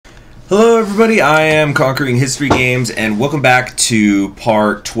Hello everybody, I am Conquering History Games, and welcome back to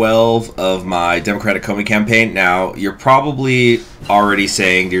part 12 of my Democratic Komi campaign. Now, you're probably already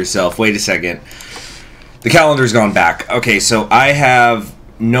saying to yourself, wait a second, the calendar's gone back. Okay, so I have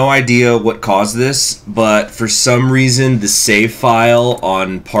no idea what caused this, but for some reason the save file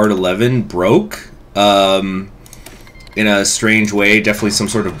on part 11 broke in a strange way. Definitely some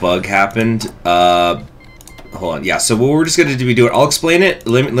sort of bug happened. Hold on, yeah, so what we're just going to be doing, I'll explain it.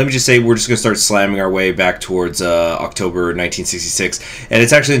 Let me just say we're just going to start slamming our way back towards October 1966. And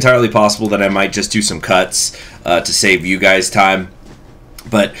it's actually entirely possible that I might just do some cuts to save you guys time.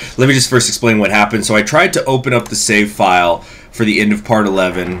 But let me just first explain what happened. So I tried to open up the save file for the end of part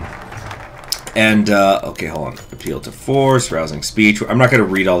 11. And, okay, hold on. Appeal to force, rousing speech. I'm not going to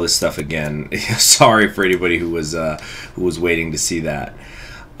read all this stuff again. Sorry for anybody who was waiting to see that.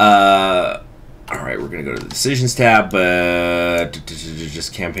 All right, we're gonna go to the decisions tab, but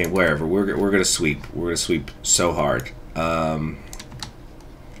just campaign wherever. We're gonna sweep. We're gonna sweep so hard.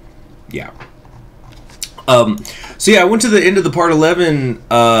 Yeah. So yeah, I went to the end of the part 11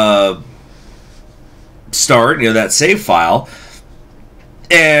 start. You know, that save file,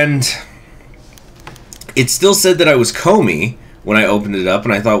 and it still said that I was Komi when I opened it up,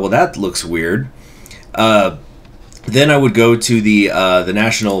 and I thought, well, that looks weird. Then I would go to the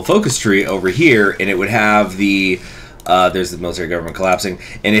national focus tree over here, and it would have the there's the military government collapsing,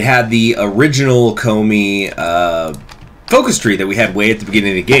 and it had the original Komi focus tree that we had way at the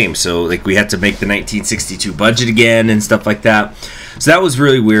beginning of the game. So like we had to make the 1962 budget again and stuff like that. So that was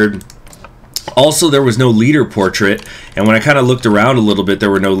really weird. Also, there was no leader portrait, and when I kind of looked around a little bit, there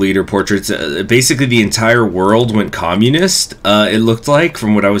were no leader portraits. Basically, the entire world went communist, it looked like,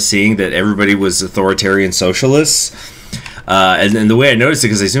 from what I was seeing, that everybody was authoritarian socialists. And the way I noticed it,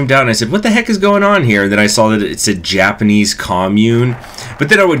 because I zoomed out and I said, what the heck is going on here? And then I saw that it said Japanese commune. But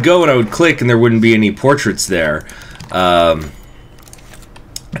then I would go and I would click, and there wouldn't be any portraits there. And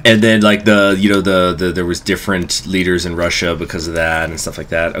then, like, there was different leaders in Russia because of that and stuff like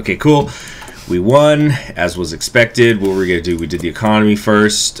that. Okay, cool. We won, as was expected. What were we going to do? We did the economy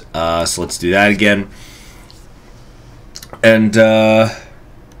first, so let's do that again. And,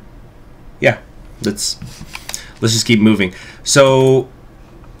 yeah, let's just keep moving. So,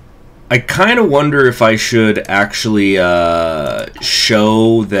 I kind of wonder if I should actually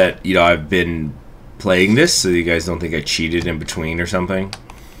show that, you know, I've been playing this, so you guys don't think I cheated in between or something.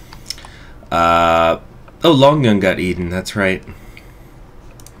 Oh, Long Yun got eaten, that's right.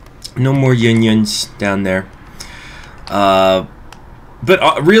 No more Yunyuns down there. But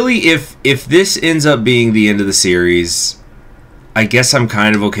really, if this ends up being the end of the series, I guess I'm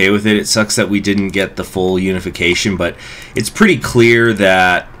kind of okay with it. It sucks that we didn't get the full unification, but it's pretty clear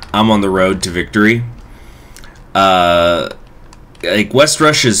that I'm on the road to victory. Like, West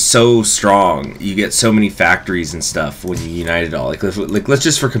Russia is so strong. You get so many factories and stuff when you unite it all. Like let's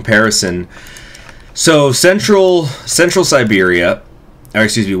just for comparison. So Central Siberia, or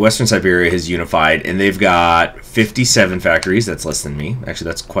excuse me, Western Siberia has unified, and they've got 57 factories. That's less than me. Actually,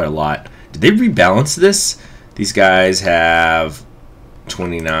 that's quite a lot. Did they rebalance this? These guys have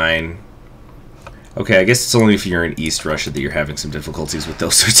 29. Okay, I guess it's only if you're in East Russia that you're having some difficulties with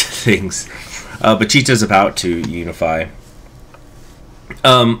those sorts of things. But Chita's about to unify.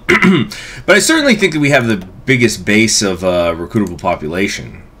 But I certainly think that we have the biggest base of recruitable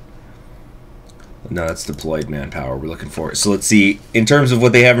population. No, that's deployed manpower. We're looking for it. So let's see. In terms of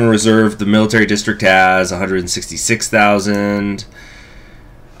what they have in reserve, the military district has 166,000.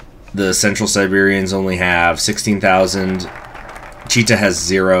 The Central Siberians only have 16,000. Chita has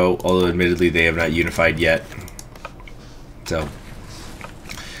 0, although admittedly they have not unified yet. So,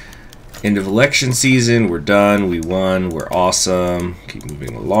 end of election season. We're done. We won. We're awesome. Keep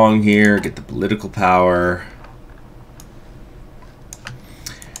moving along here. Get the political power.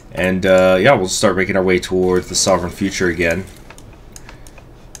 And, yeah, we'll start making our way towards the sovereign future again.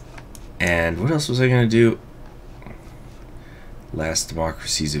 And what else was I going to do? Last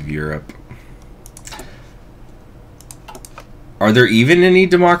democracies of Europe. Are there even any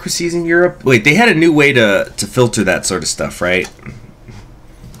democracies in Europe? Wait, they had a new way to filter that sort of stuff, right?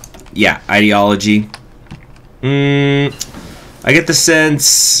 Yeah, ideology. I get the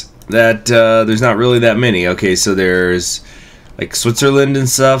sense that there's not really that many. Okay, so there's like Switzerland and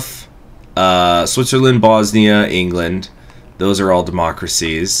stuff. Switzerland, Bosnia, England. Those are all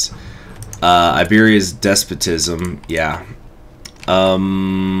democracies. Iberia's despotism. Yeah.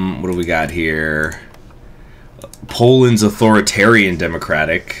 What do we got here? Poland's authoritarian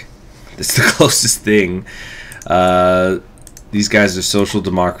democratic. That's the closest thing. These guys are social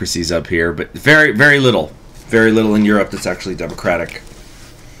democracies up here, but very little in Europe that's actually democratic.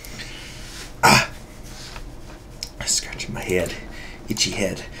 my head. Itchy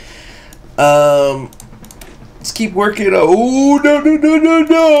head. Let's keep working. Oh,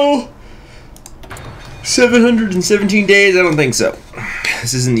 no. 717 days? I don't think so.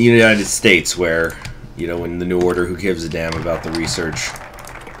 This isn't the United States where, you know, in the New Order, who gives a damn about the research?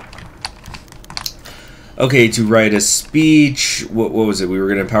 Okay, to write a speech. What was it? We were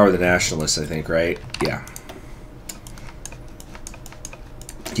going to empower the nationalists, I think, right? Yeah.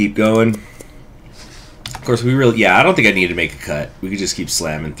 Keep going. Of course, we really... Yeah, I don't think I need to make a cut. We could just keep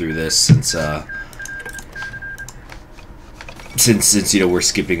slamming through this since, you know, we're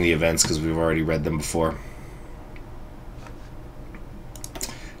skipping the events because we've already read them before.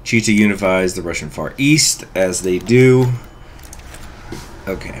 Chita unifies the Russian Far East, as they do.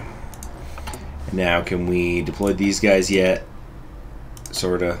 Okay. Now, can we deploy these guys yet?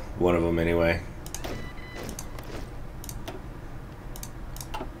 Sorta. One of them, anyway.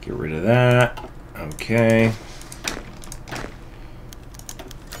 Get rid of that. Okay.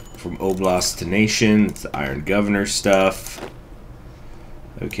 From Oblast to Nation, it's the Iron Governor stuff.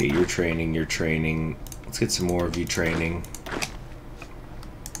 Okay, you're training, you're training. Let's get some more of you training.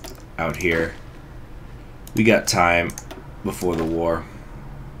 Out here. We got time before the war.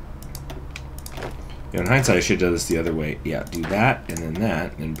 You know, in hindsight, I should have done this the other way. Yeah, do that, and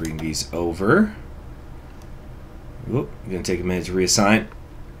then bring these over. Whoop, gonna take a minute to reassign.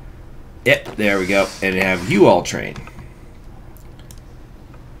 Yep, there we go. And have you all train.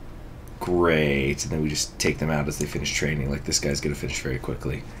 Great. And then we just take them out as they finish training. Like this guy's gonna finish very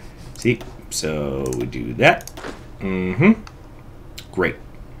quickly. See? So we do that. Great.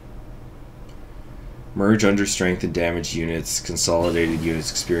 Merge under strength and damaged units. Consolidated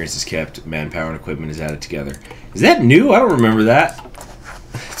units experience is kept. Manpower and equipment is added together. Is that new? I don't remember that.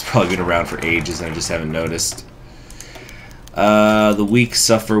 It's probably been around for ages and I just haven't noticed. The weak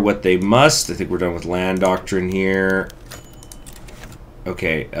suffer what they must. I think we're done with land doctrine here.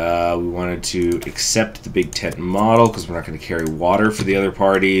 Okay, we wanted to accept the big tent model because we're not going to carry water for the other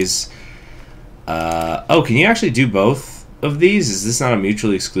parties. Oh, can you actually do both of these? Is this not a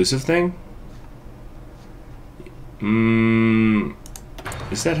mutually exclusive thing?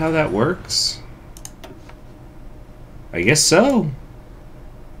 Is that how that works? I guess so.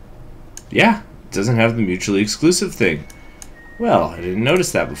 Yeah, it doesn't have the mutually exclusive thing. Well, I didn't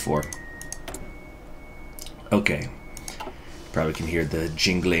notice that before. Okay. Probably can hear the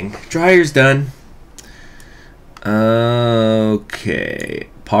jingling. Dryer's done. Okay.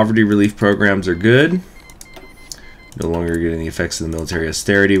 Poverty relief programs are good. No longer getting the effects of the military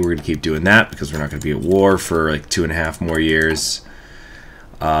austerity. We're going to keep doing that because we're not going to be at war for like 2.5 more years.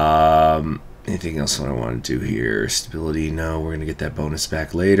 Anything else I want to do here? Stability, no. We're going to get that bonus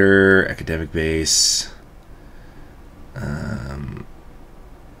back later. Academic base.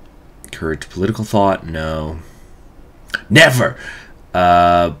 Courage to political thought, no. Never!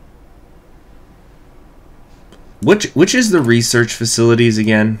 Which is the research facilities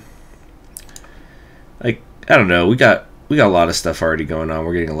again? Like, I don't know. We got a lot of stuff already going on.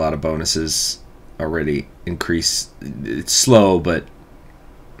 We're getting a lot of bonuses already. Increase. It's slow, but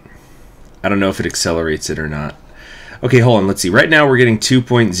I don't know if it accelerates it or not. Okay, hold on. Let's see. Right now we're getting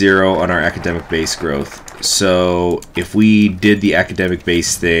 2.0 on our academic base growth. So if we did the academic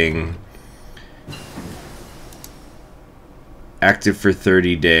base thing, active for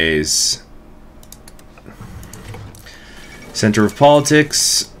 30 days. Center of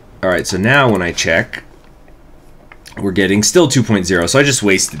politics. All right, so now when I check, we're getting still 2.0. So I just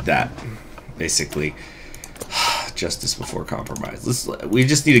wasted that, basically. Justice before compromise. We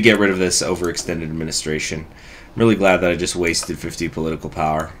just need to get rid of this overextended administration. I'm really glad that I just wasted 50 political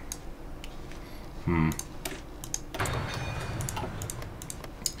power.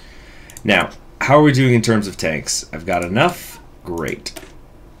 Now, how are we doing in terms of tanks? I've got enough. Great.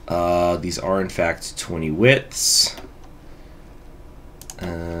 These are in fact 20 widths.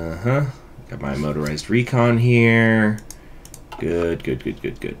 Got my motorized recon here. Good, good, good,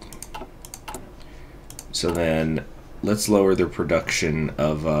 good, good. So then, let's lower their production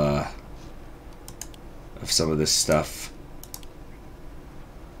of some of this stuff.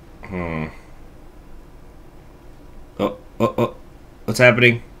 Oh, what's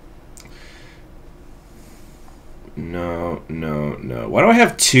happening? No. Why do I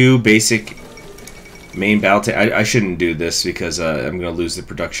have two basic main battle tanks? I shouldn't do this because I'm going to lose the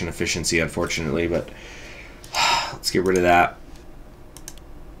production efficiency, unfortunately, but let's get rid of that.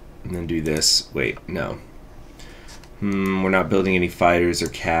 And then do this. Wait, no. We're not building any fighters or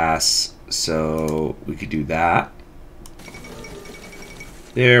casts, so we could do that.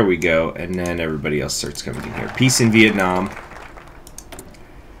 There we go. And then everybody else starts coming in here. Peace in Vietnam.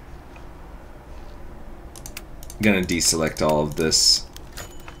 Gonna deselect all of this.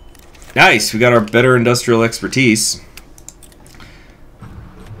 Nice, we got our better industrial expertise.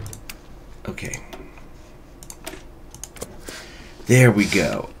 Okay. There we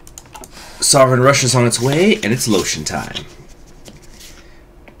go. Sovereign Russia's on its way, and it's lotion time.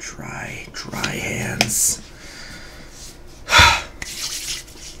 Dry hands.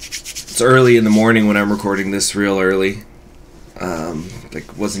 It's early in the morning when I'm recording this, real early.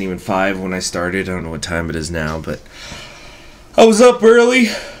 Like, wasn't even 5 when I started. I don't know what time it is now, but I was up early.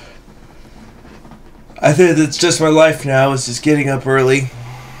 I think it's just my life now, is just getting up early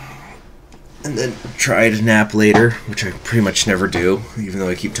and then try to nap later, which I pretty much never do, even though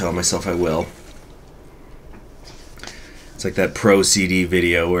I keep telling myself I will. It's like that Pro CD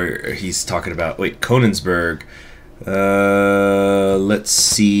video where he's talking about, wait, Konigsberg. Let's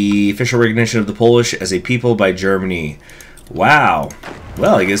see. Official recognition of the Polish as a people by Germany. Wow.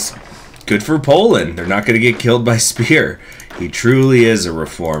 Well, I guess good for Poland. They're not going to get killed by spear. He truly is a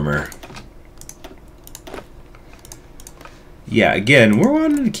reformer. Yeah, again, we're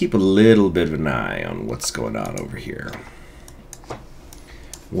wanting to keep a little bit of an eye on what's going on over here.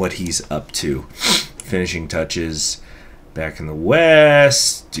 What he's up to. Finishing touches. Back in the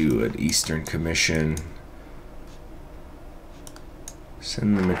west. Do an Eastern Commission.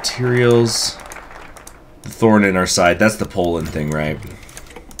 Send the materials. The thorn in our side. That's the Poland thing, right?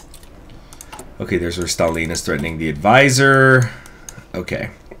 Okay, there's where Stalina is threatening the advisor. Okay.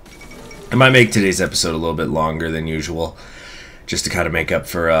 I might make today's episode a little bit longer than usual, just to kind of make up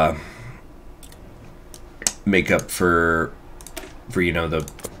for you know,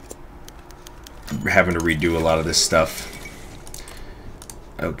 the having to redo a lot of this stuff.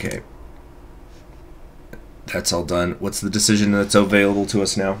 Okay. That's all done. What's the decision that's available to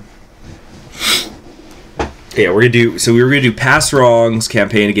us now? Yeah, we're gonna do. So we were gonna do pass wrongs,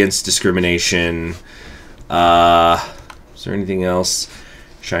 campaign against discrimination. Is there anything else?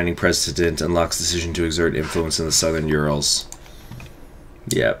 Shining precedent unlocks decision to exert influence in the Southern Urals.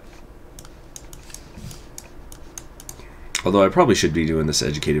 Yep. Although I probably should be doing this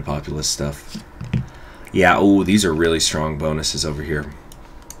educated populace stuff. Yeah. Oh, these are really strong bonuses over here.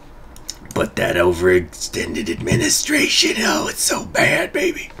 But that overextended administration, oh, it's so bad,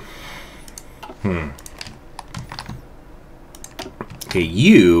 baby. Okay,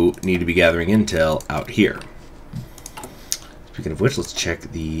 you need to be gathering intel out here. Speaking of which, let's check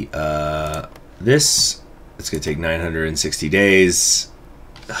the this. It's gonna take 960 days.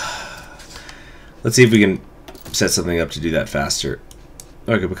 Let's see if we can set something up to do that faster.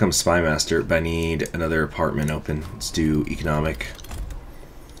 Oh, I could become spy master, but I need another apartment open. Let's do economic.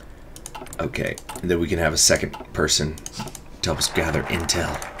 Okay, and then we can have a second person to help us gather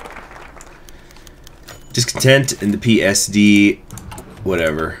intel. Discontent in the PSD,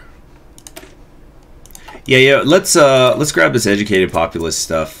 whatever. Yeah. Let's grab this educated populace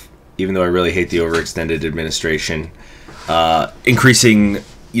stuff. Even though I really hate the overextended administration, increasing,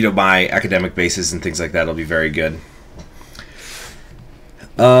 you know, my academic bases and things like that will be very good.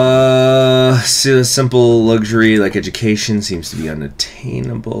 So simple luxury like education seems to be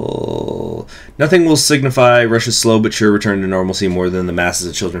unattainable. Nothing will signify Russia's slow but sure return to normalcy more than the masses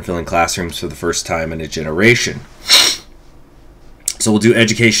of children filling classrooms for the first time in a generation. So we'll do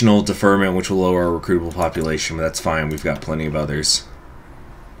educational deferment, which will lower our recruitable population, but that's fine. We've got plenty of others.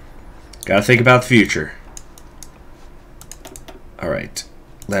 Gotta think about the future. Alright.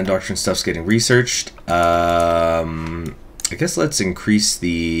 Land doctrine stuff's getting researched. I guess let's increase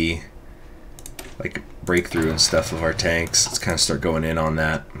the like breakthrough and stuff of our tanks. Let's kind of start going in on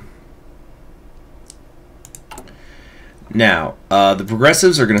that. Now, the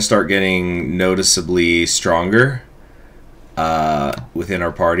progressives are going to start getting noticeably stronger within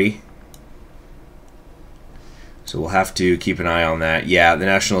our party. So we'll have to keep an eye on that. Yeah, the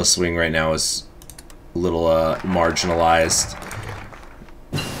nationalist swing right now is a little marginalized.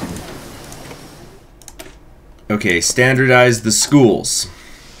 Okay, standardize the schools.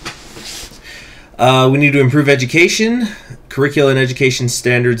 We need to improve education. Curricula and education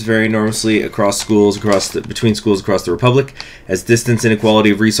standards vary enormously across schools, between schools across the Republic, as distance,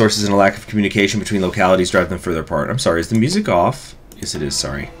 inequality of resources, and a lack of communication between localities drive them further apart. I'm sorry, is the music off? Yes, it is,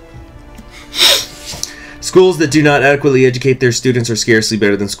 sorry. Schools that do not adequately educate their students are scarcely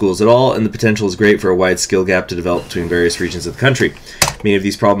better than schools at all, and the potential is great for a wide skill gap to develop between various regions of the country. Many of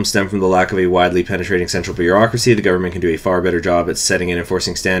these problems stem from the lack of a widely penetrating central bureaucracy. The government can do a far better job at setting and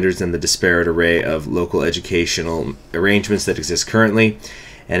enforcing standards than the disparate array of local educational arrangements that exist currently,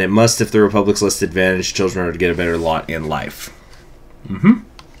 and it must if the Republic's less advantaged children are to get a better lot in life.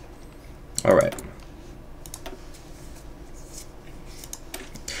 Alright.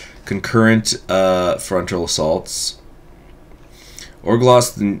 concurrent frontal assaults.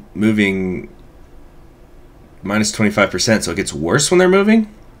 Orglost moving minus 25%, so it gets worse when they're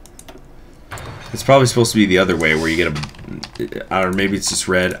moving? It's probably supposed to be the other way, where you get a... I don't know, maybe it's just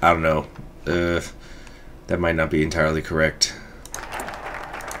red. I don't know. That might not be entirely correct.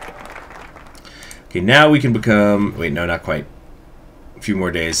 Okay, now we can become... Wait, no, not quite. A few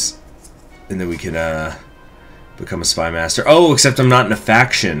more days. And then we can become a spy master. Oh, except I'm not in a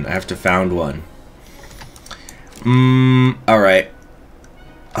faction. I have to found one. Alright.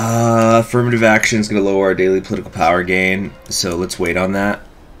 Affirmative action is going to lower our daily political power gain, so let's wait on that.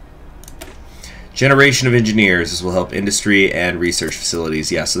 Generation of engineers. This will help industry and research facilities.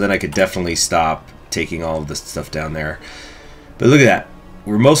 Yeah, so then I could definitely stop taking all of this stuff down there. But look at that.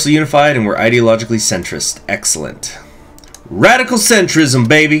 We're mostly unified and we're ideologically centrist. Excellent. Radical centrism,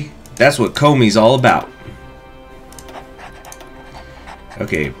 baby. That's what Komi's all about.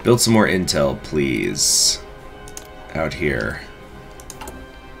 Okay, build some more intel, please. Out here.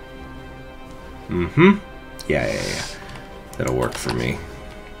 Yeah. That'll work for me.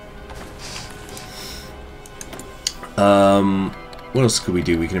 What else could we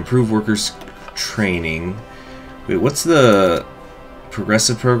do? We can improve workers' training. Wait, what's the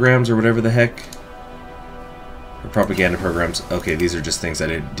progressive programs or whatever the heck? Or propaganda programs. Okay, these are just things I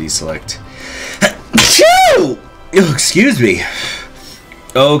didn't deselect. Oh, excuse me.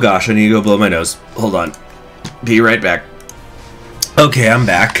 Oh gosh, I need to go blow my nose. Hold on. Be right back. Okay, I'm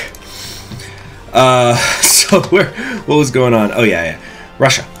back. So what was going on? Oh yeah.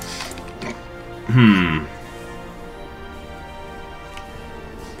 Russia.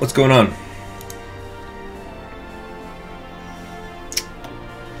 What's going on?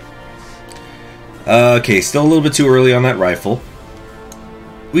 Okay, still a little bit too early on that rifle.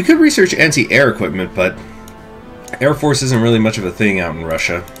 We could research anti-air equipment, but Air Force isn't really much of a thing out in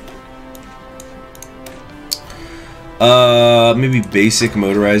Russia. Maybe basic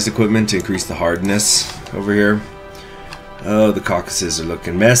motorized equipment to increase the hardness over here. Oh, the Caucasus are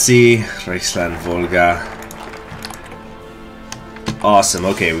looking messy. Reichsland, Volga. Awesome.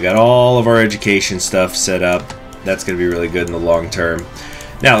 Okay, we got all of our education stuff set up. That's going to be really good in the long term.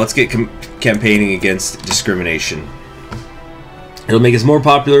 Now, let's get campaigning against discrimination. It'll make us more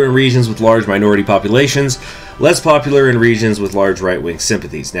popular in regions with large minority populations, less popular in regions with large right-wing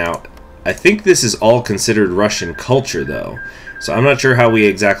sympathies. Now, I think this is all considered Russian culture, though. So I'm not sure how we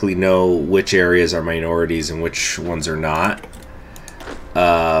exactly know which areas are minorities and which ones are not.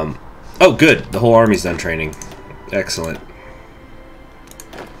 Oh, good. The whole army's done training. Excellent.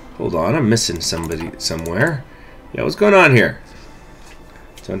 Hold on, I'm missing somebody somewhere. Yeah, what's going on here?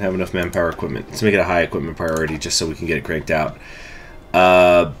 Don't have enough manpower equipment. Let's make it a high equipment priority just so we can get it cranked out.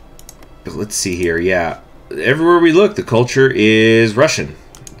 But let's see here. Yeah, everywhere we look, the culture is Russian.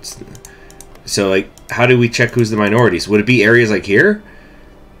 So, like, how do we check who's the minorities? Would it be areas like here?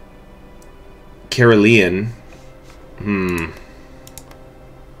 Karelian. I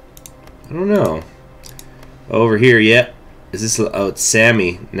don't know. Over here, yeah. Is this... Oh, it's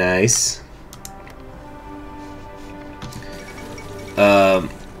Sammy. Nice.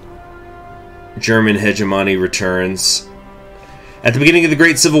 German hegemony returns. At the beginning of the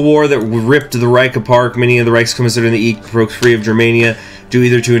Great Civil War that ripped the Reich apart, many of the Reichskommissar in the East broke free of Germania, due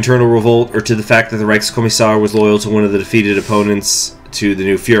either to internal revolt or to the fact that the Reichskommissar was loyal to one of the defeated opponents to the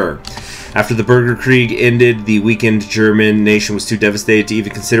new Führer. After the Bürgerkrieg ended, the weakened German nation was too devastated to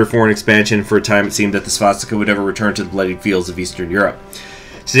even consider foreign expansion. For a time, it seemed that the swastika would never return to the bloody fields of Eastern Europe.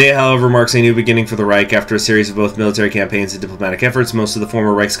 Today, however, marks a new beginning for the Reich. After a series of both military campaigns and diplomatic efforts, most of the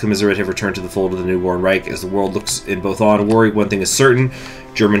former Reichskommissariat have returned to the fold of the newborn Reich. As the world looks in both awe and worry, one thing is certain: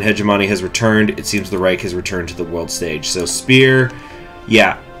 German hegemony has returned. It seems the Reich has returned to the world stage. So Speer,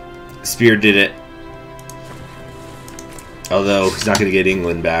 yeah, Speer did it. Although he's not going to get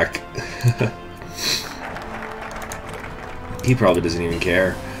England back. He probably doesn't even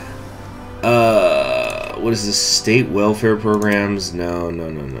care. What is this? State welfare programs? No.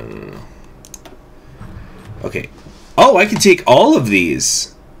 Okay. Oh, I can take all of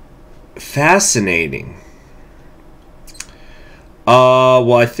these. Fascinating.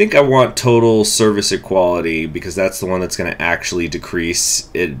 Well, I think I want total service equality because that's the one that's going to actually decrease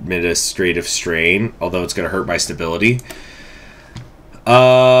administrative strain, although it's going to hurt my stability.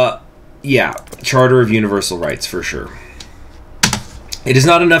 Yeah. Charter of Universal Rights for sure. It is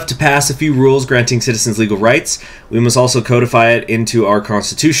not enough to pass a few rules granting citizens legal rights. We must also codify it into our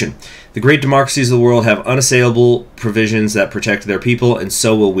constitution. The great democracies of the world have unassailable provisions that protect their people, and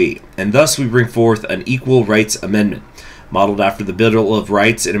so will we. And thus we bring forth an Equal Rights Amendment. Modeled after the Bill of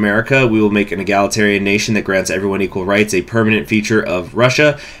Rights in America, we will make an egalitarian nation that grants everyone equal rights a permanent feature of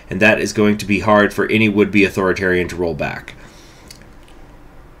Russia, and that is going to be hard for any would-be authoritarian to roll back.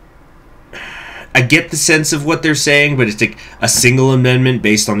 I get the sense of what they're saying, but it's like a single amendment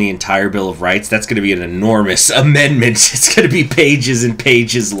based on the entire Bill of Rights. That's going to be an enormous amendment. It's going to be pages and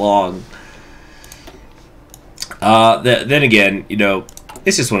pages long. Then again, you know,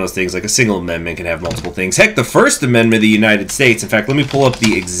 it's just one of those things, like a single amendment can have multiple things. Heck, the First Amendment of the United States, in fact, let me pull up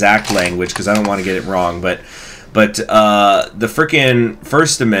the exact language because I don't want to get it wrong, but the frickin'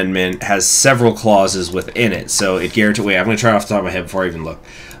 First Amendment has several clauses within it, so it guarantees, wait, I'm going to try off the top of my head before I even look.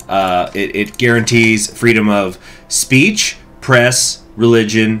 It guarantees freedom of speech, press,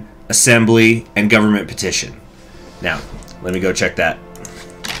 religion, assembly, and government petition. Now, let me go check that.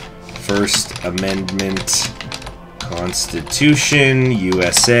 First Amendment, Constitution,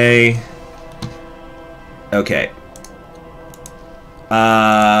 USA. Okay.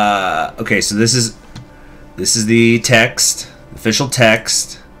 Okay, so this is the text. Official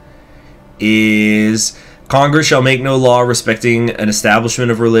text is: Congress shall make no law respecting an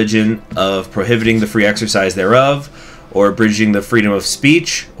establishment of religion, of prohibiting the free exercise thereof, or abridging the freedom of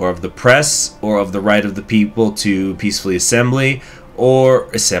speech, or of the press, or of the right of the people to peacefully assemble,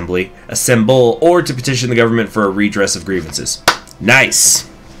 or to petition the government for a redress of grievances. Nice.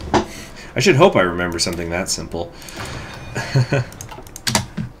 I should hope I remember something that simple.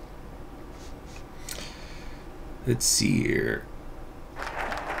 Let's see here.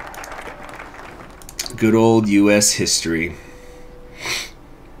 Good old U.S. history.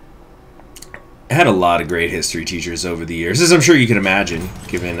 I had a lot of great history teachers over the years, as I'm sure you can imagine,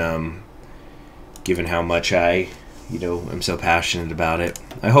 given how much I, am so passionate about it.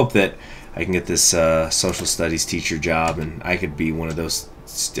 I hope that I can get this social studies teacher job, and I could be one of those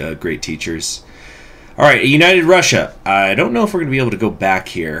great teachers. All right, United Russia. I don't know if we're going to be able to go back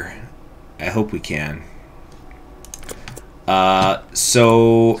here. I hope we can.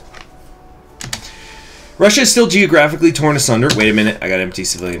 So Russia is still geographically torn asunder. Wait a minute, I got empty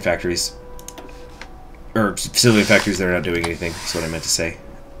civilian factories. Or civilian factories that are not doing anything, that's what I meant to say.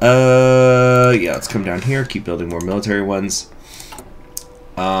 Yeah, let's come down here, keep building more military ones.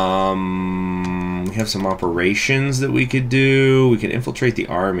 We have some operations that we could do. We could infiltrate the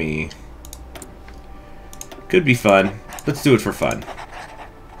army. Could be fun. Let's do it for fun.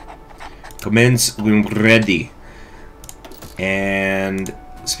 Commence when ready. And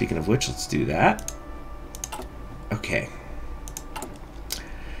speaking of which, let's do that. Okay.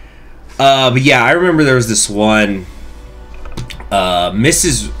 But yeah, I remember there was this one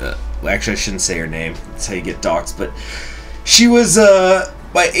Mrs. Actually, I shouldn't say her name. That's how you get doxxed. But she was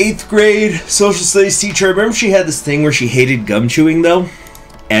my 8th grade social studies teacher. I remember she had this thing where she hated gum chewing, though.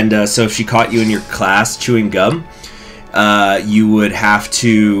 And so if she caught you in your class chewing gum, you would have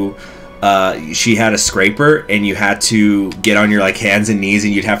to... she had a scraper, and you had to get on your hands and knees,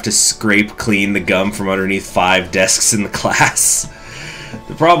 and you'd have to scrape clean the gum from underneath 5 desks in the class.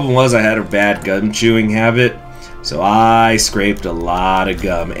 The problem was I had a bad gum chewing habit, so I scraped a lot of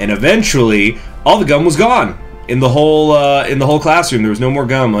gum, and eventually all the gum was gone in the whole classroom. There was no more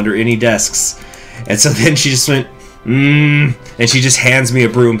gum under any desks, and so then she just went, and she just hands me a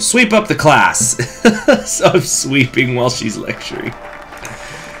broom, sweep up the class. So I'm sweeping while she's lecturing.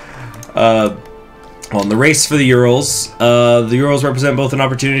 Well, in the race for the Urals represent both an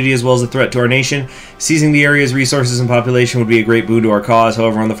opportunity as well as a threat to our nation. Seizing the area's resources and population would be a great boon to our cause.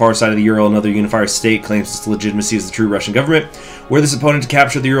 However, on the far side of the Ural, another unified state claims its legitimacy as the true Russian government. Were this opponent to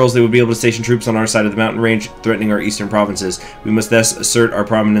capture the Urals, they would be able to station troops on our side of the mountain range, threatening our eastern provinces. We must thus assert our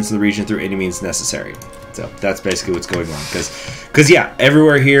prominence in the region through any means necessary. So that's basically what's going on. Because yeah,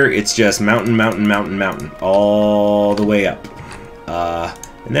 everywhere here, it's just mountain, mountain, mountain, mountain, all the way up.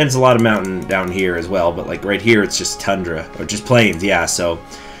 And then it's a lot of mountain down here as well, but right here it's just tundra, or just plains, yeah, so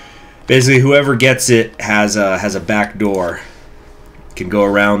basically whoever gets it has a back door. Can go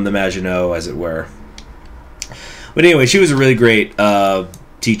around the Maginot, as it were. But anyway, she was a really great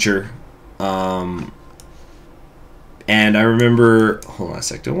teacher. And I remember, hold on a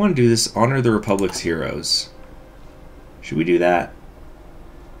sec, do I want to do this? Honor the Republic's heroes. Should we do that?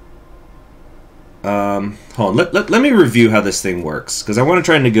 Hold on, let me review how this thing works, because I want to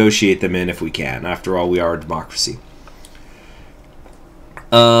try and negotiate them in if we can. After all, we are a democracy.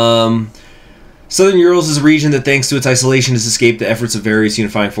 Southern Urals is a region that, thanks to its isolation, has escaped the efforts of various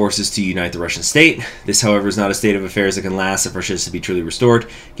unifying forces to unite the Russian state. This, however, is not a state of affairs that can last if Russia is to be truly restored.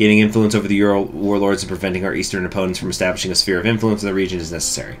 Gaining influence over the Ural warlords and preventing our eastern opponents from establishing a sphere of influence in the region is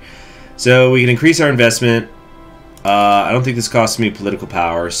necessary. So we can increase our investment. I don't think this costs me political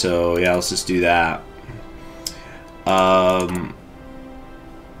power, so yeah, let's just do that. We're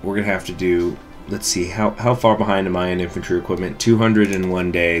gonna have to do. Let's see, how far behind am I in infantry equipment?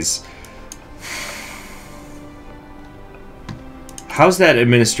 201 days. How's that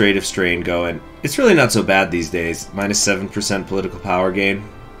administrative strain going? It's really not so bad these days. -7% political power gain.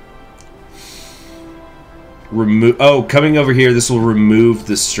 Coming over here, this will remove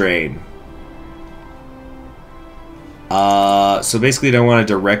the strain. So basically, do I want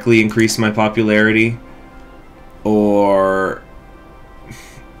to directly increase my popularity, or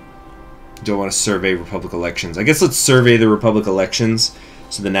do I want to survey Republic elections? I guess let's survey the Republic elections,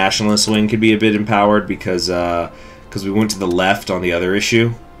 so the nationalist wing could be a bit empowered, because we went to the left on the other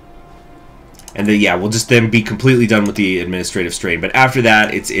issue. And then, yeah, we'll just then be completely done with the administrative strain. But after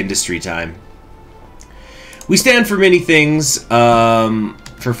that, it's industry time. We stand for many things.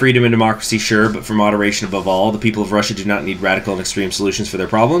 For freedom and democracy, sure, but for moderation above all. The people of Russia do not need radical and extreme solutions for their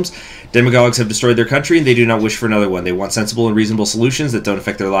problems. Demagogues have destroyed their country, and they do not wish for another one. They want sensible and reasonable solutions that don't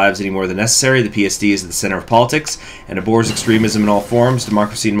affect their lives any more than necessary. The PSD is at the center of politics and abhors extremism in all forms.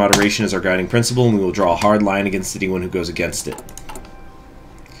 Democracy and moderation is our guiding principle, and we will draw a hard line against anyone who goes against it.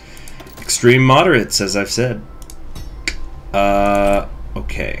 Extreme moderates, as I've said.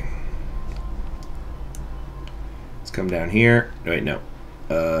 Okay. Let's come down here. Wait, no.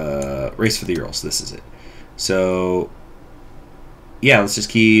 Race for the Urals, this is it. So, yeah, let's just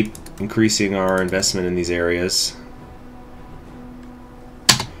keep increasing our investment in these areas.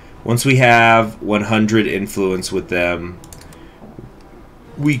 Once we have 100 influence with them,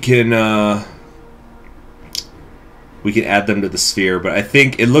 we can add them to the sphere. But I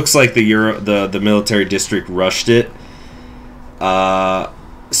think it looks like the military district rushed it.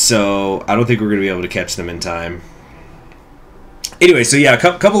 So I don't think we're going to be able to catch them in time. Anyway, so yeah,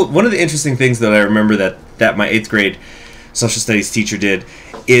 one of the interesting things that I remember that my 8th grade social studies teacher did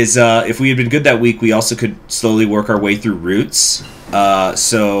is if we had been good that week, we also could slowly work our way through roots.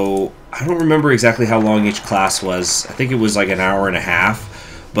 So I don't remember exactly how long each class was. I think it was like an hour and a half.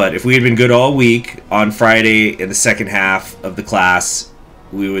 But if we had been good all week, on Friday in the second half of the class,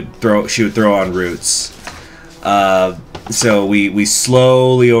 she would throw on roots. So we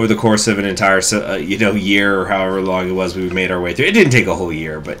slowly, over the course of an entire year or however long it was, we made our way through. It didn't take a whole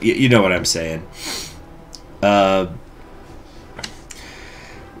year, but you know what I'm saying.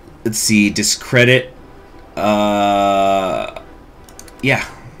 Let's see, discredit. Yeah,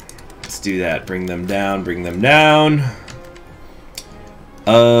 let's do that. Bring them down. Bring them down.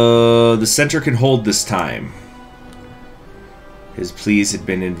 The center can hold this time. His pleas had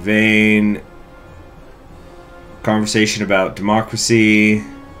been in vain. Conversation about democracy.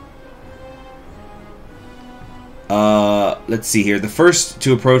 Let's see here. The first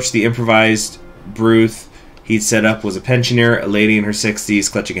to approach the improvised booth he'd set up was a pensioner, a lady in her 60s,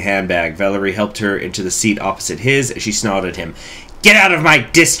 clutching a handbag. Valerie helped her into the seat opposite his as she snarled at him. "Get out of my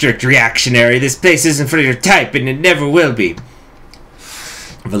district, reactionary! This place isn't for your type, and it never will be."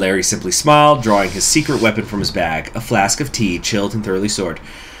 Valerie simply smiled, drawing his secret weapon from his bag, a flask of tea, chilled and thoroughly stored.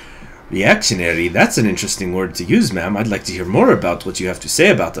 "Reactionary, that's an interesting word to use, ma'am. I'd like to hear more about what you have to say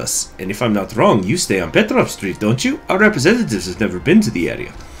about us. And if I'm not wrong, you stay on Petrov Street, don't you? Our representatives have never been to the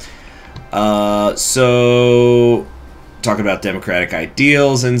area." So, talking about democratic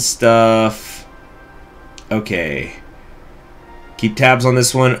ideals and stuff. Okay. Keep tabs on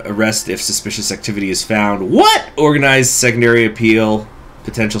this one. Arrest if suspicious activity is found. What? Organized secondary appeal.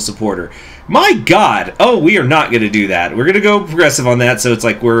 Potential supporter. My God! Oh, we are not going to do that. We're going to go progressive on that. So it's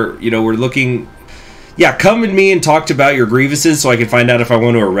like we're looking. Yeah, come with me and talk about your grievances so I can find out if I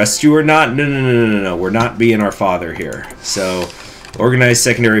want to arrest you or not. No. We're not being our father here. So, organized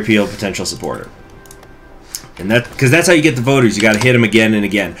secondary appeal, potential supporter. And because that's how you get the voters. You got to hit them again and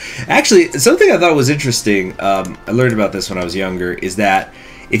again. Actually, something I thought was interesting. I learned about this when I was younger. Is that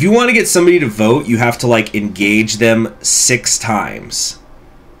if you want to get somebody to vote, you have to like engage them 6 times.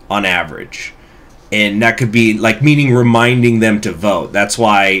 On average, and that could be like meaning reminding them to vote. That's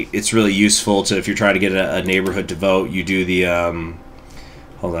why it's really useful to, if you're trying to get a neighborhood to vote, you do the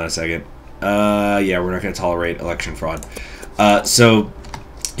hold on a second. Yeah, we're not going to tolerate election fraud. So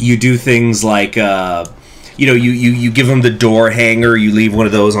you do things like you give them the door hanger, you leave one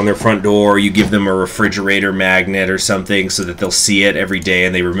of those on their front door, you give them a refrigerator magnet or something so that they'll see it every day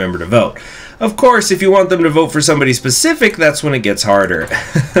and they remember to vote. Of course, if you want them to vote for somebody specific, that's when it gets harder.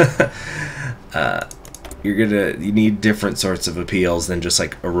 You need different sorts of appeals than just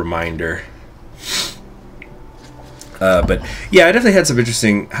like a reminder. But yeah, I definitely had some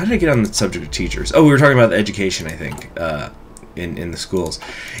interesting. How did I get on the subject of teachers? Oh, we were talking about the education, I think, in the schools.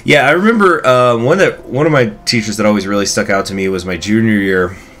 Yeah, I remember one of my teachers that always really stuck out to me was my junior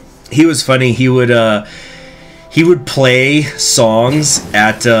year. He was funny. He would he would play songs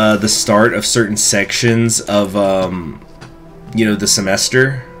at the start of certain sections of, you know, the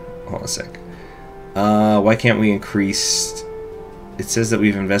semester. Hold on a sec. Why can't we increase... It says that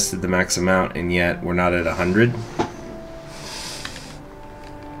we've invested the max amount, and yet we're not at 100.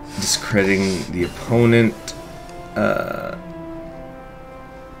 Discrediting the opponent.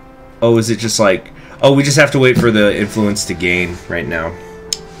 Oh, is it just like... Oh, we just have to wait for the influence to gain right now.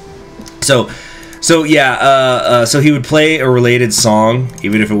 So yeah, so he would play a related song,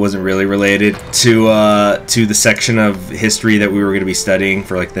 even if it wasn't really related, to the section of history that we were going to be studying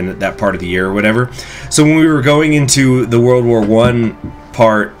for like that part of the year or whatever. So when we were going into the World War I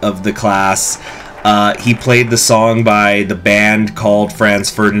part of the class, he played the song by the band called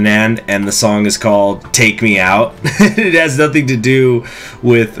Franz Ferdinand, and the song is called "Take Me Out." It has nothing to do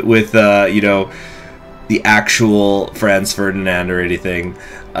with you know, the actual Franz Ferdinand or anything.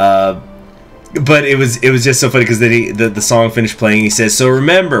 But it was just so funny because then the song finished playing. He says, "So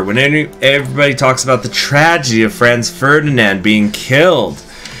remember, when everybody talks about the tragedy of Franz Ferdinand being killed,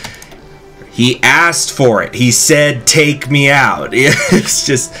 he asked for it. He said, 'Take me out.'" It's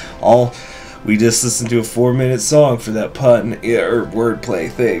just all. We just listened to a 4-minute song for that pun or wordplay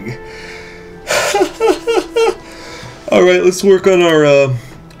thing. All right, let's work on our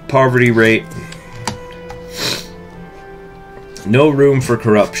poverty rate. No room for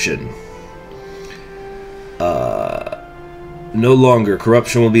corruption. No longer.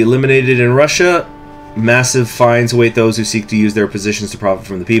 Corruption will be eliminated in Russia. Massive fines await those who seek to use their positions to profit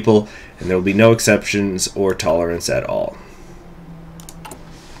from the people, and there will be no exceptions or tolerance at all.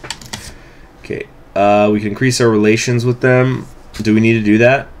 Okay. We can increase our relations with them. Do we need to do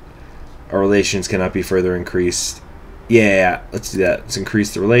that? Our relations cannot be further increased. Yeah, let's do that. Let's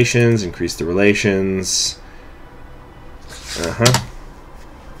increase the relations. Increase the relations.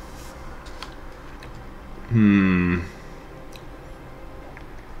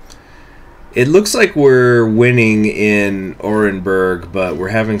 It looks like we're winning in Orenburg, but we're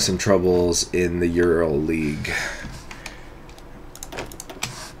having some troubles in the Ural League.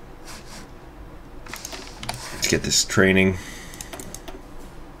 Let's get this training.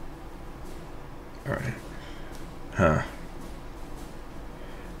 Alright.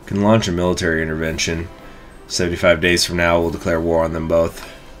 Can launch a military intervention. 75 days from now, we'll declare war on them both.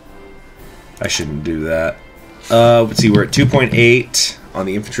 I shouldn't do that. Let's see, we're at 2.8 on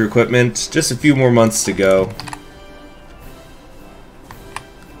the infantry equipment. Just a few more months to go.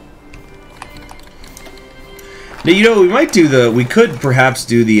 Now, you know, we might do the... We could perhaps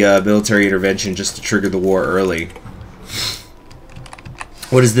do the military intervention just to trigger the war early.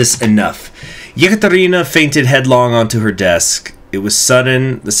 What is this? Enough. Yekaterina fainted headlong onto her desk. It was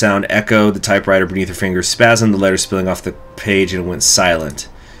sudden. The sound echoed. The typewriter beneath her fingers spasmed. The letter spilling off the page, and it went silent.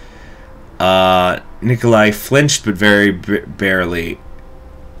 Nikolai flinched, but very barely.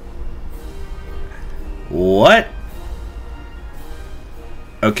 What?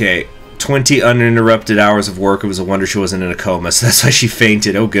 Okay. 20 uninterrupted hours of work. It was a wonder she wasn't in a coma, so that's why she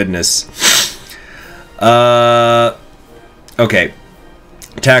fainted. Oh, goodness. Okay.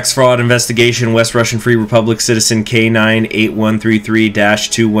 Tax fraud investigation. West Russian Free Republic citizen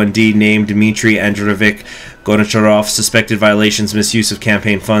K98133-21D named Dmitry Androvich Gonacharov suspected violations, misuse of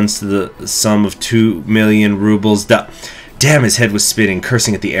campaign funds to the sum of 2 million rubles. Damn, his head was spinning.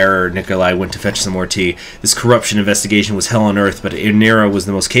 Cursing at the error, Nikolai went to fetch some more tea. This corruption investigation was hell on earth, but Inera was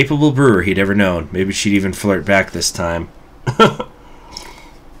the most capable brewer he'd ever known. Maybe she'd even flirt back this time.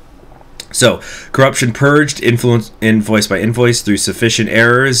 So, corruption purged, influence, invoice by invoice, through sufficient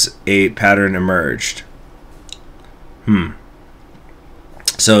errors, a pattern emerged.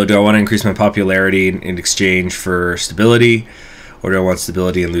 So, do I want to increase my popularity in exchange for stability, or do I want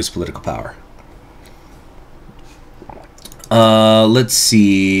stability and lose political power? Let's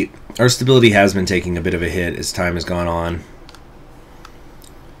see. Our stability has been taking a bit of a hit as time has gone on.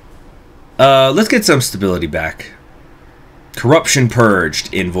 Let's get some stability back. Corruption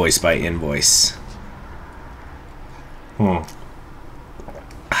purged, invoice by invoice. I'm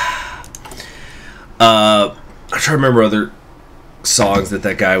trying to remember other songs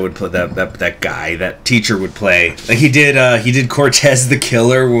that guy would play. That teacher would play. Like he did Cortez the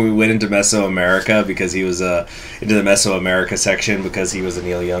Killer when we went into Mesoamerica, because he was into the Mesoamerica section because he was a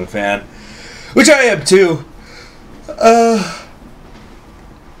Neil Young fan, which I am too.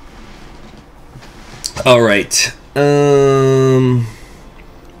 All right.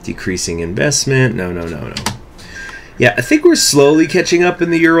 Decreasing investment. No. Yeah, I think we're slowly catching up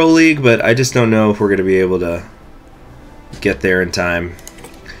in the Euro League, but I just don't know if we're going to be able to get there in time.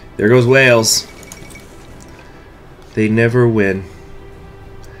 There goes Wales. They never win.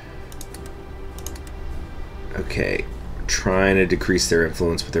 Okay, trying to decrease their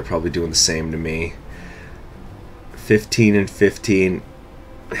influence, but they're probably doing the same to me. 15 and 15.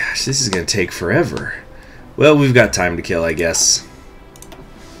 Gosh, this is going to take forever. Well, we've got time to kill, I guess.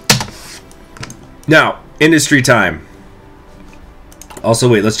 Now, industry time. Also,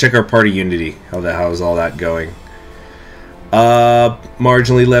 wait, let's check our party unity. How's all that going?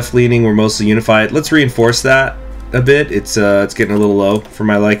 Marginally left-leaning. We're mostly unified. Let's reinforce that a bit. It's getting a little low for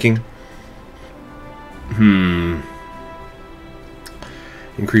my liking.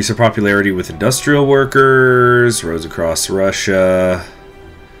 Increase our popularity with industrial workers. Roads across Russia.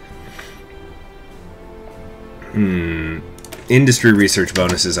 Industry research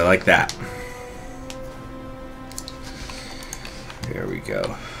bonuses. I like that. There we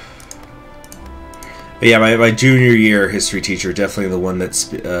go. But yeah, my junior year history teacher, definitely the one that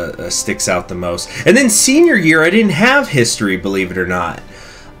sticks out the most. And then senior year, I didn't have history, believe it or not.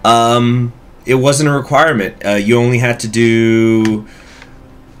 It wasn't a requirement. You only had to do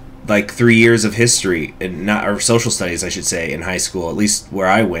like 3 years of history, and not, or social studies, I should say, in high school, at least where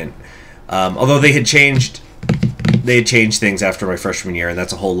I went. Although they had changed things after my freshman year, and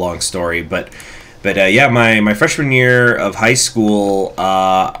that's a whole long story. But yeah, my freshman year of high school,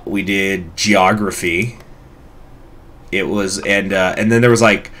 we did geography. It was, and then there was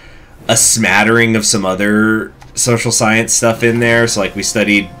like a smattering of some other social science stuff in there. So like we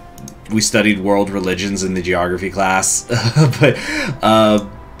studied world religions in the geography class. But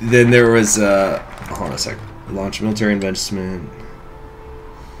then there was hold on a sec. Launch military investment.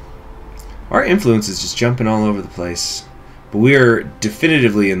 Our influence is just jumping all over the place, but we are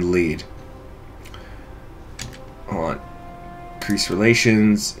definitively in the lead. Hold on. Increase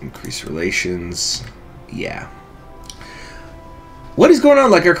relations. Yeah. What is going on?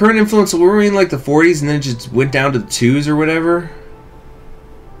 Like our current influence, were we in like the 40s and then it just went down to the 2s or whatever?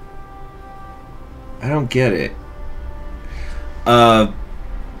 I don't get it.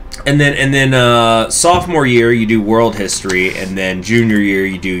 And then sophomore year you do world history, and then junior year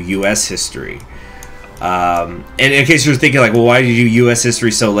you do U.S. history. And in case you're thinking like, well, why do you do U.S.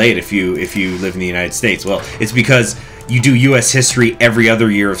 history so late if you live in the United States? Well, it's because you do U.S. history every other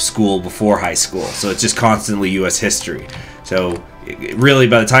year of school before high school, so it's just constantly U.S. history. So really,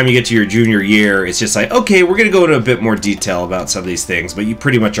 by the time you get to your junior year, it's just like, okay, we're going to go into a bit more detail about some of these things, but you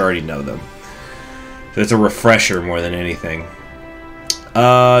pretty much already know them. So it's a refresher more than anything.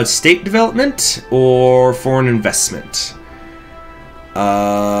 State development or foreign investment?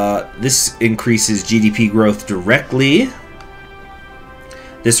 This increases GDP growth directly.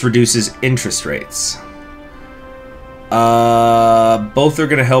 This reduces interest rates. Both are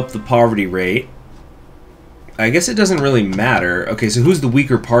going to help the poverty rate. I guess it doesn't really matter. Okay, so who's the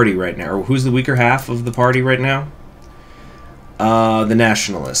weaker party right now? Or who's the weaker half of the party right now? The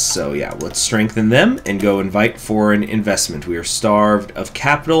nationalists. So yeah, let's strengthen them and go invite foreign investment. We are starved of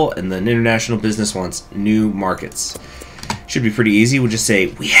capital, and the international business wants new markets. Should be pretty easy. We'll just say,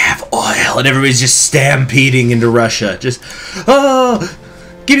 we have oil, and everybody's just stampeding into Russia. Just, oh,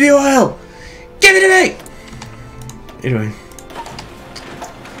 give me the oil! Give it to me! Anyway.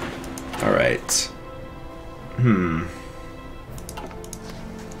 Alright.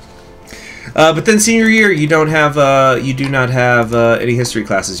 But then senior year, you do not have any history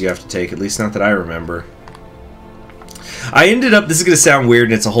classes you have to take, at least not that I remember. I ended up, this is going to sound weird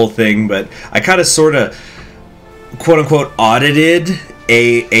and it's a whole thing, but I kind of sort of, quote-unquote, audited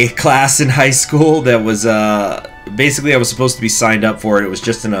a class in high school that was, basically I was supposed to be signed up for it. It was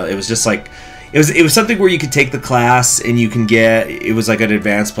just it was something where you could take the class and you can get, it was like an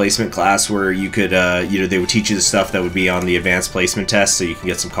advanced placement class where you could, they would teach you the stuff that would be on the advanced placement test so you can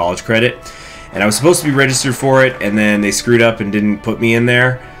get some college credit. And I was supposed to be registered for it, and then they screwed up and didn't put me in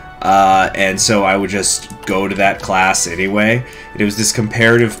there. And so I would just go to that class anyway. And it was this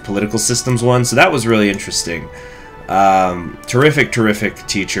comparative political systems one, so that was really interesting. Terrific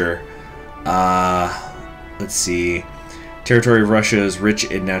teacher. Let's see. Territory of Russia is rich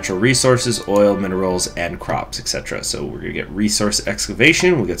in natural resources, oil, minerals, and crops, etc. So we're going to get resource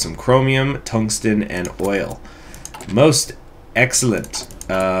excavation. We'll get some chromium, tungsten, and oil. Most excellent.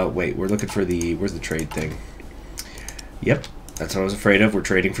 Wait, we're looking for the... Where's the trade thing? Yep, that's what I was afraid of. We're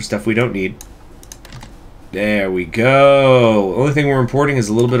trading for stuff we don't need. There we go. The only thing we're importing is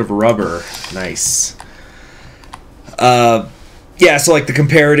a little bit of rubber. Nice. Yeah, so like the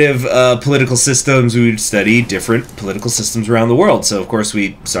comparative political systems, we would study different political systems around the world. So, of course,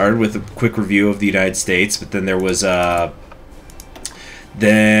 we started with a quick review of the United States, but then there was...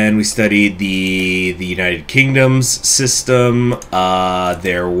 then we studied the United Kingdom's system.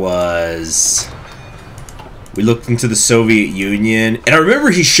 There was... We looked into the Soviet Union, and I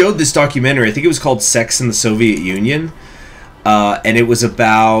remember he showed this documentary. I think it was called "Sex in the Soviet Union," and it was just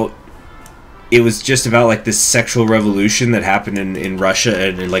about like this sexual revolution that happened in Russia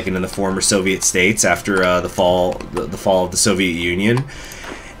and like in the former Soviet states after the fall of the Soviet Union.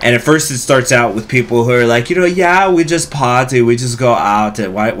 And at first it starts out with people who are like, you know, yeah, we just party, we just go out.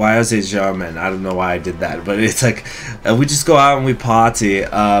 And why is it German? I don't know why I did that, but it's like we just go out and we party.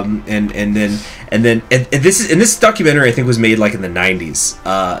 And this documentary I think was made like in the 90s.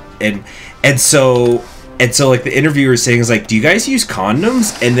 And so like the interviewer is saying is like, do you guys use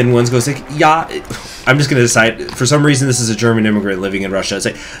condoms? And then one goes like, yeah. I'm just gonna decide. For some reason, this is a German immigrant living in Russia. It's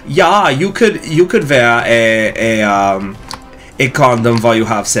like, yeah, you could wear a condom while you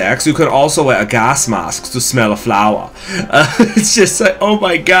have sex. You could also wear a gas mask to smell a flower. It's just like, oh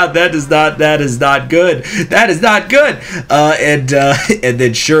my god, that is not good. That is not good. And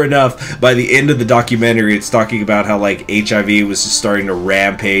then sure enough, by the end of the documentary, it's talking about how like HIV was just starting to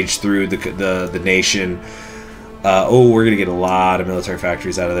rampage through the nation. We're gonna get a lot of military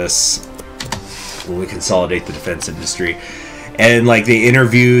factories out of this when we consolidate the defense industry. And like they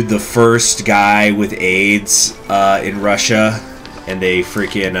interviewed the first guy with AIDS in Russia, and they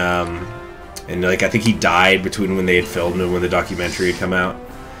freaking and like I think he died between when they had filmed and when the documentary had come out.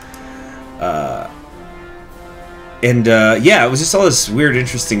 Yeah, it was just all this weird,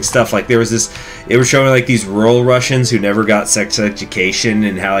 interesting stuff. Like there was this, they were showing like these rural Russians who never got sex education,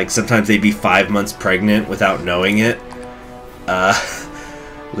 and how like sometimes they'd be 5 months pregnant without knowing it.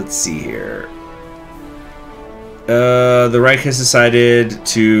 Let's see here. The Reich has decided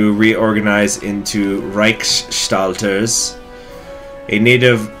to reorganize into Reichsstalters. A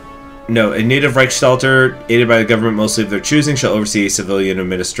native Reichsstalter, aided by the government mostly of their choosing, shall oversee a civilian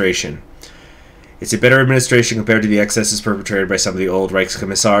administration. It's a better administration compared to the excesses perpetrated by some of the old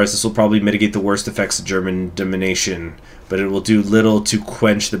Reichskommissars. This will probably mitigate the worst effects of German domination, but it will do little to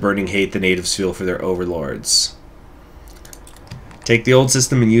quench the burning hate the natives feel for their overlords. Take the old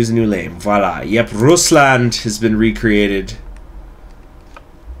system and use a new name. Voila. Yep, Rusland has been recreated.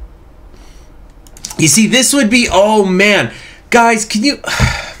 You see, this would be... Oh, man. Guys, can you...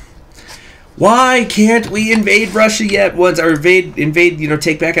 Why can't we invade Russia yet? Once, or invade, you know,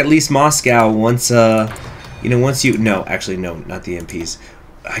 take back at least Moscow once, you know, once you... No, actually, no, not the MPs.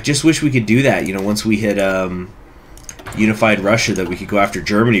 I just wish we could do that, you know, once we hit, unified Russia, that we could go after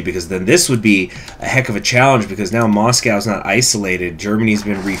Germany, because then this would be a heck of a challenge, because now Moscow's not isolated. Germany's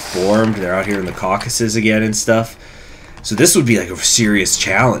been reformed. They're out here in the Caucasus again and stuff. So this would be like a serious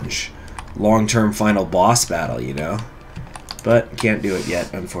challenge. Long-term final boss battle, you know? But can't do it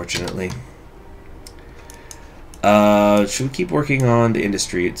yet, unfortunately. Should we keep working on the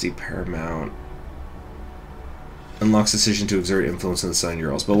industry? It's the paramount. Unlocks decision to exert influence on the Southern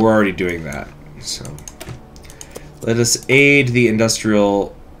Urals, but we're already doing that. So let us aid the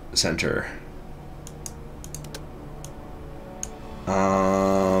industrial center.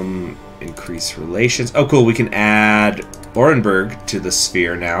 Increase relations. Oh, cool. We can add Orenburg to the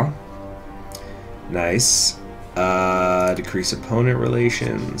sphere now. Nice. Decrease opponent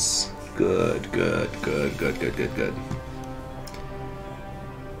relations. Good.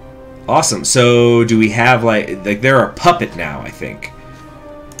 Awesome. So do we have like they're a puppet now, I think.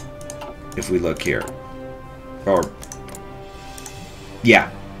 If we look here. Or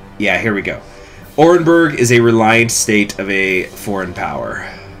yeah, here we go. Orenburg is a reliant state of a foreign power.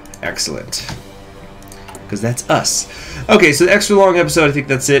 Excellent. Because that's us. Okay, so the extra long episode, I think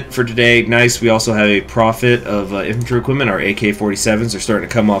that's it for today. Nice. We also have a profit of infantry equipment. Our AK-47s are starting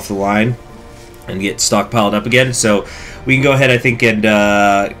to come off the line and get stockpiled up again. So we can go ahead, I think, and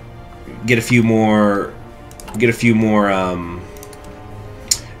get a few more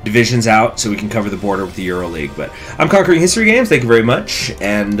divisions out so we can cover the border with the Euro League. But I'm Conquering History Games. Thank you very much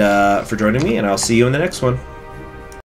and for joining me, and I'll see you in the next one.